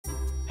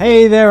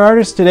Hey there,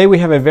 artists. Today we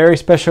have a very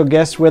special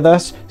guest with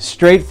us,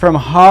 straight from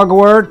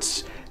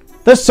Hogwarts,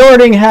 the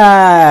Sorting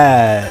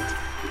Hat.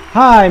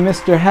 Hi,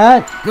 Mr.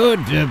 Hat.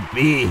 Good to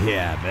be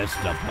here,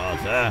 Mr.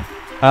 Potter.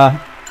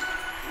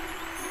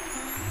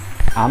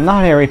 I'm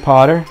not Harry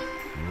Potter.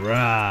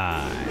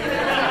 Right.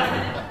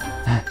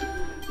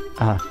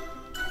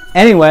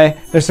 Anyway,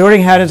 the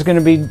Sorting Hat is going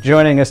to be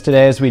joining us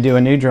today as we do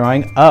a new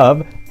drawing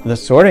of the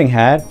Sorting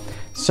Hat.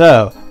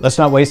 So, let's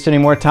not waste any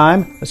more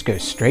time. Let's go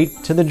straight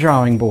to the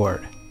drawing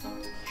board.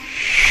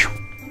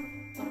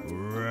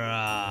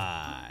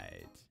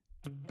 Right.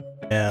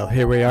 Well,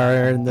 here we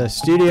are in the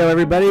studio,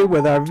 everybody,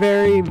 with our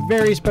very,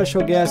 very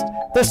special guest,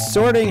 the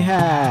Sorting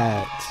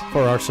Hat.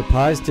 For our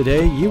supplies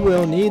today, you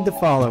will need the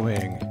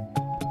following: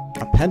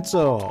 a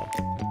pencil,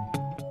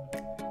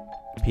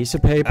 a piece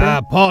of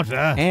paper, Potter.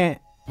 and...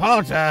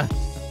 Potter.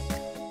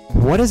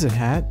 What is it,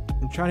 Hat?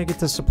 I'm trying to get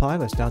the supply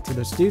list out to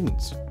the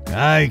students.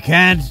 I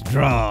can't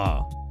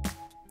draw.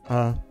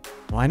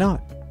 Why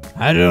not?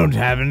 I don't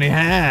have any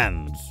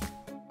hands.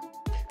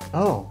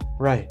 Oh,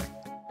 right.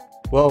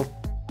 Well,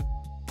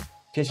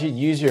 can't you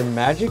use your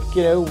magic,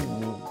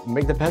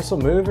 make the pencil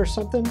move or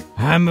something?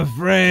 I'm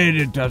afraid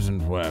it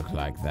doesn't work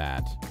like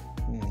that.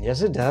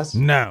 Yes, it does.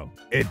 No,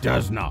 it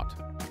does not.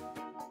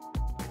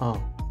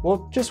 Oh,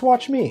 well, just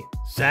watch me.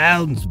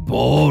 Sounds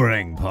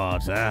boring,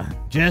 Potter.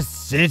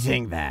 Just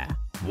sitting there,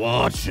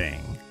 watching.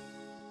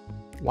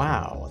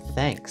 Wow,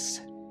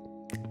 thanks.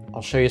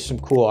 I'll show you some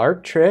cool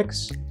art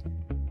tricks.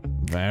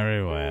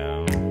 Very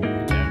well. I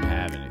don't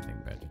have anything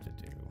better to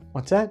do.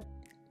 What's that?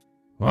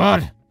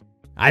 What?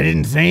 I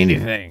didn't say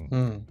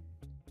anything.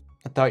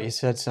 I thought you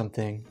said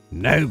something.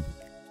 Nope.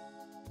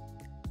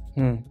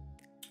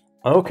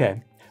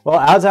 Okay. Well,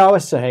 as I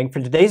was saying, for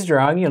today's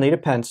drawing, you'll need a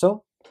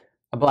pencil,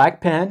 a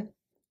black pen,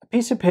 a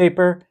piece of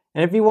paper,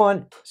 and if you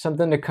want,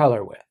 something to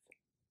color with.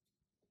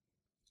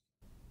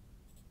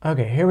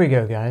 Okay, here we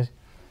go, guys.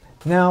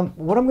 Now,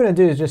 what I'm going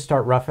to do is just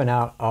start roughing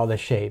out all the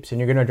shapes, and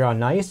you're going to draw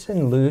nice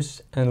and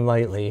loose and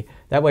lightly.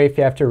 That way, if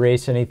you have to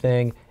erase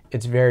anything,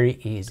 it's very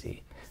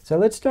easy. So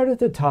let's start at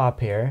the top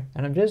here,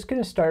 and I'm just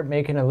going to start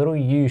making a little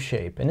U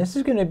shape, and this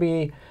is going to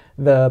be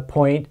the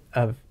point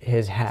of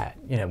his hat,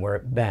 where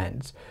it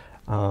bends.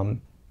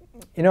 You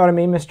know what I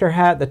mean, Mr.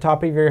 Hat? The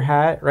top of your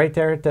hat, right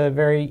there at the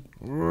very...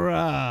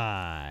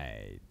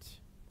 Right.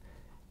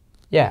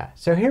 Yeah,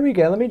 so here we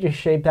go. Let me just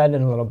shape that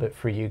in a little bit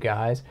for you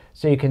guys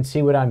so you can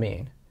see what I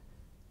mean.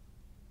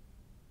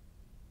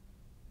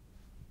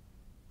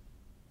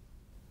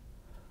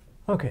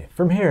 Okay,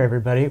 from here,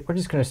 everybody, we're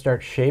just going to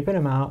start shaping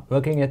him out,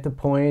 looking at the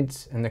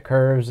points and the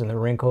curves and the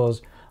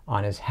wrinkles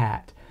on his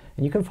hat.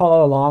 And you can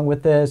follow along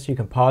with this. You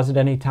can pause it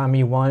anytime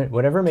you want,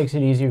 whatever makes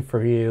it easier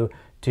for you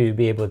to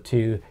be able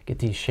to get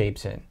these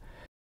shapes in.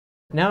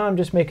 Now I'm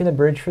just making the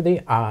bridge for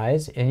the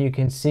eyes, and you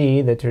can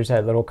see that there's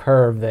that little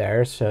curve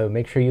there, so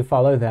make sure you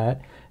follow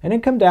that. And then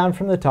come down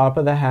from the top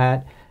of the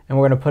hat, and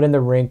we're going to put in the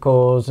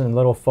wrinkles and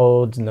little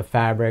folds in the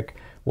fabric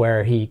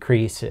where he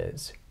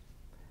creases.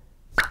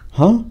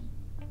 Huh?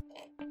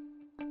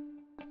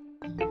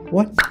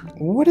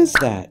 What is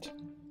that?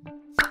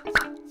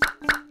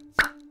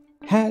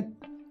 Hat,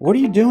 what are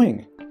you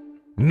doing?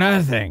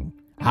 Nothing.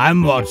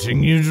 I'm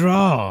watching you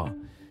draw.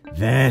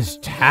 There's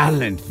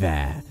talent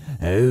there.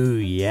 Oh,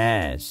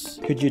 yes.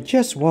 Could you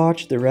just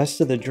watch the rest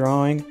of the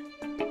drawing?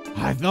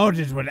 I thought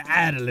it would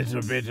add a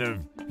little bit of,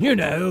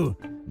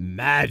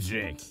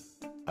 magic.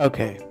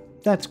 Okay,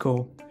 that's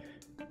cool.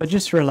 But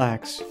just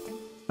relax.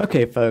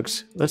 Okay,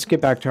 folks, let's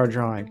get back to our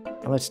drawing.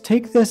 Now let's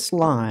take this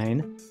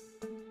line.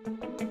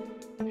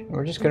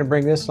 We're just going to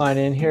bring this line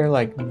in here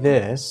like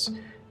this.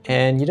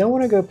 And you don't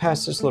want to go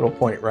past this little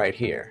point right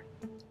here.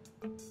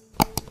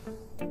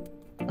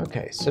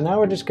 Okay, so now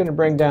we're just going to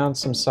bring down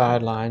some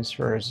side lines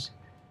for his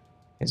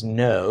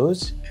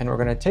nose, and we're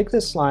going to take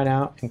this line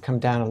out and come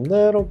down a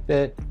little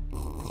bit,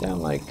 down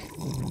like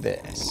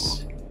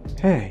this.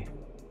 Hey,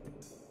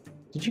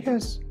 did you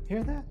guys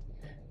hear that?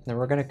 Then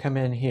we're going to come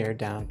in here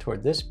down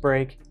toward this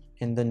break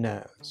in the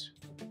nose.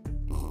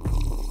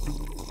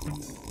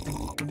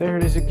 There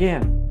it is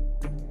again.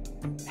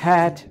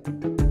 Hat,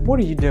 what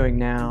are you doing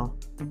now?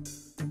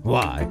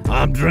 Why,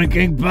 I'm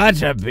drinking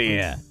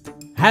butterbeer.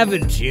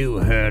 Haven't you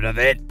heard of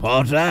it,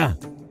 Potter?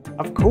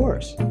 Of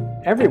course.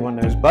 Everyone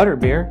knows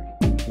butterbeer.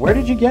 Where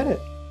did you get it?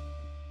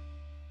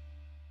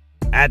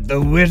 At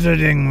the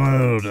Wizarding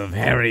World of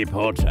Harry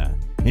Potter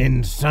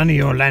in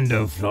sunny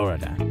Orlando,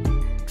 Florida.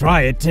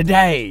 Try it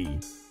today.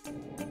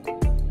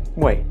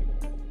 Wait.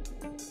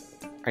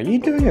 Are you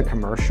doing a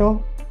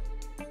commercial?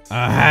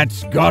 A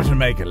hat's got to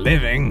make a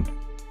living.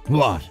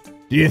 What?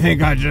 Do you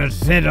think I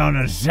just sit on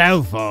a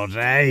shelf all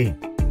day?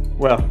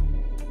 Well,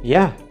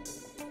 yeah.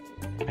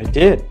 I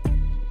did.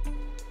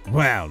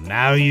 Well,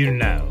 now you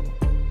know.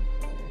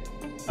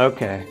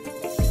 Okay.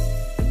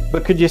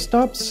 But could you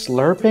stop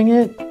slurping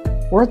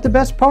it? We're at the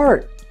best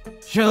part.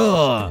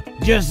 Sure,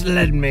 just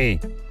let me.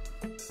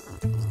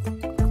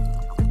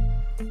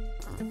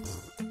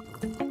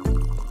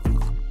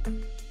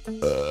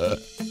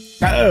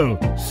 Oh,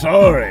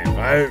 sorry,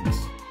 folks.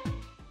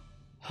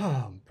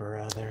 Oh,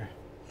 brother.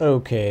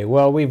 Okay,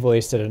 well, we've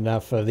wasted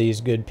enough of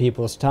these good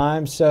people's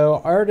time. So,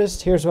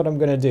 artist, here's what I'm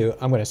going to do.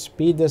 I'm going to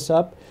speed this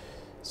up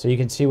so you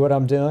can see what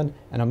I'm doing,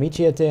 and I'll meet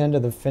you at the end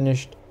of the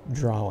finished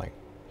drawing.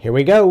 Here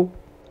we go.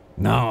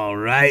 All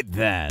right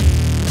then.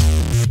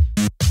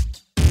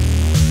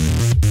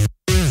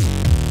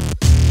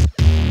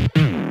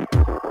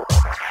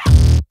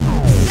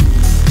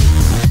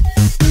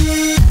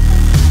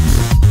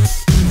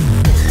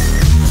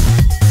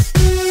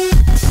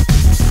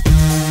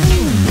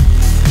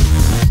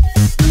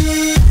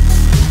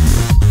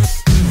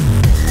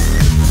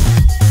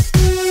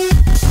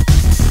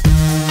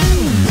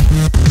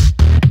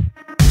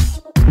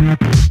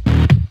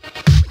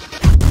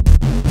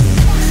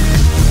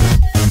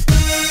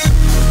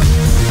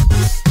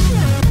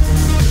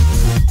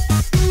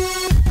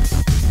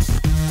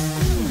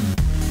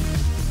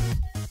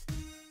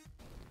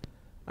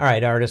 All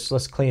right, artists,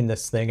 let's clean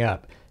this thing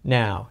up.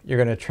 Now, you're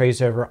going to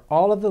trace over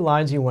all of the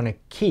lines you want to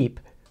keep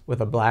with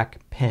a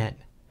black pen.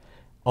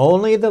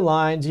 Only the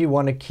lines you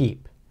want to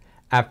keep.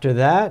 After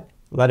that,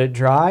 let it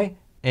dry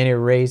and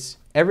erase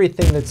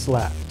everything that's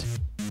left.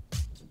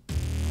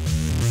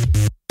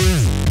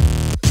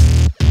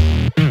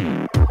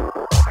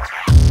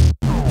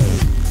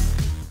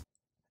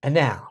 And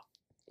now,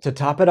 to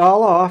top it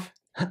all off,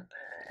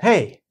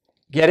 hey,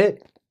 get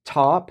it?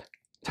 Top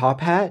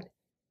hat?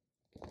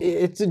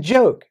 It's a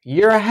joke.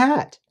 You're a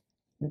hat.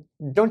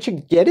 Don't you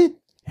get it?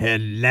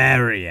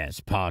 Hilarious,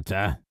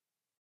 Potter.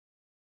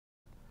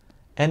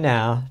 And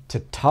now,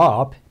 to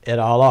top it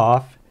all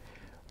off,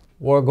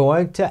 we're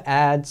going to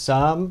add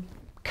some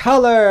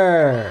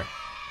color.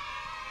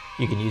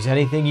 You can use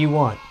anything you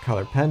want.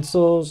 Color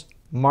pencils,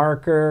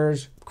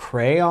 markers,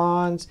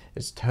 crayons.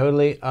 It's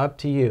totally up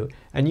to you.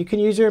 And you can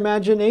use your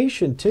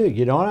imagination too.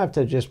 You don't have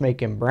to just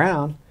make him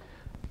brown.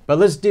 But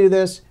let's do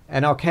this,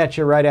 and I'll catch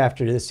you right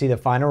after to see the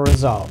final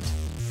result.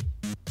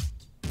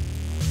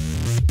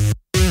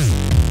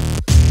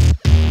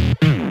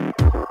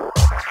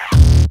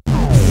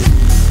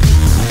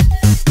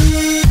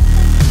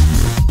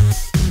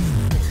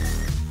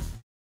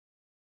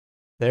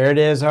 There it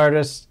is,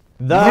 artists.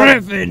 The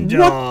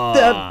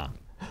Gryffindor!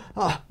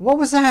 What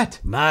was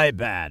that? My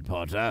bad,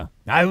 Potter.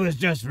 I was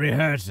just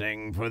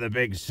rehearsing for the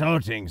big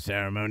sorting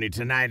ceremony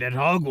tonight at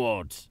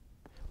Hogwarts.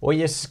 Well,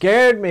 you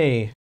scared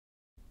me.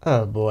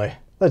 Oh boy,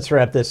 let's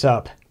wrap this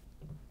up.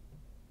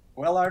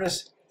 Well,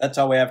 artists, that's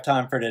all we have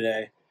time for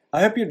today. I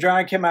hope your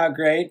drawing came out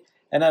great,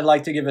 and I'd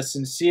like to give a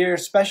sincere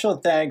special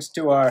thanks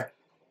to our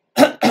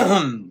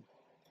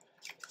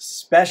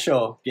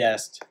special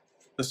guest,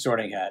 the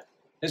Sorting Hat.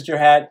 Mr.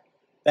 Hat,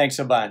 thanks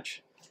a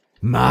bunch.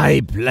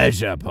 My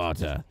pleasure,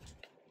 Potter.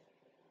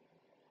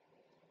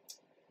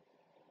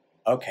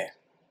 Okay,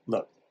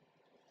 look,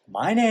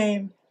 my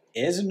name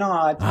is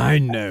not... I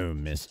know,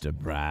 Mr.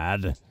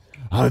 Brad.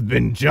 I've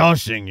been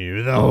joshing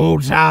you the whole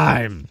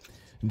time.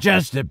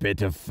 Just a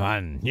bit of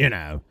fun, you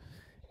know.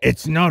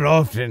 It's not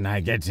often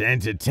I get to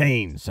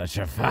entertain such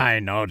a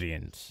fine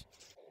audience.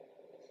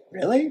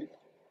 Really?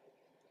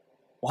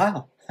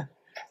 Wow,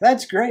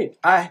 that's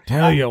great.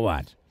 Tell you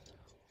what,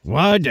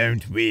 why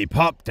don't we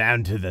pop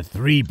down to the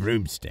Three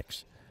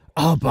Broomsticks?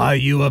 I'll buy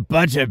you a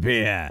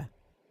butterbeer.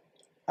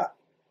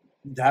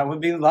 That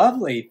would be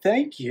lovely,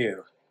 thank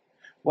you.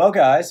 Well,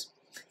 guys,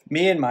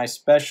 me and my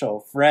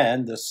special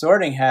friend, the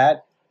Sorting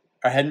Hat,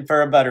 are heading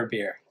for a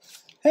butterbeer.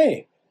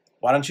 Hey,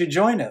 why don't you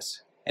join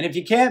us? And if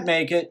you can't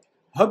make it,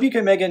 hope you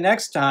can make it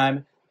next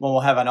time when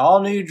we'll have an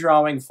all-new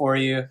drawing for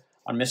you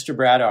on Mr.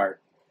 Brad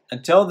Art.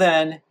 Until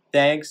then,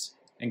 thanks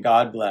and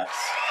God bless.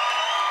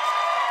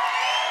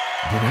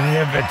 Did I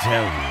ever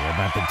tell you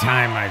about the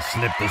time I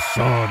slipped the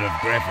sword of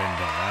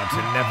Gryffindor to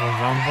Neville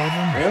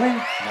Longbottom? Really?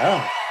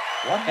 No.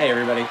 What? Hey,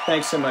 everybody.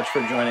 Thanks so much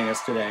for joining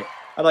us today.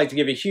 I'd like to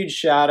give a huge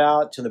shout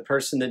out to the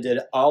person that did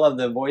all of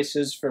the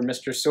voices for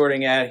Mr.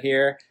 Sorting Hat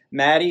here,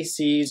 Maddie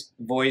C's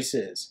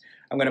Voices.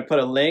 I'm going to put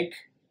a link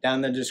down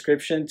in the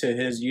description to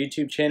his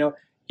YouTube channel.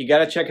 You got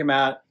to check him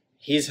out.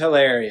 He's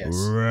hilarious.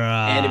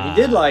 Right. And if you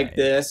did like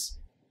this,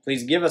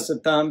 please give us a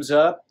thumbs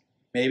up.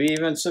 Maybe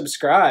even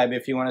subscribe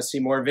if you want to see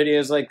more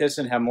videos like this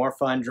and have more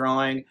fun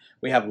drawing.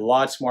 We have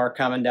lots more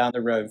coming down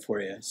the road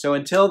for you. So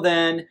until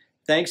then,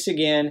 thanks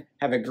again.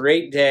 Have a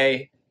great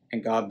day,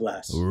 and God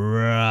bless.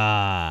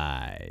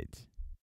 Right.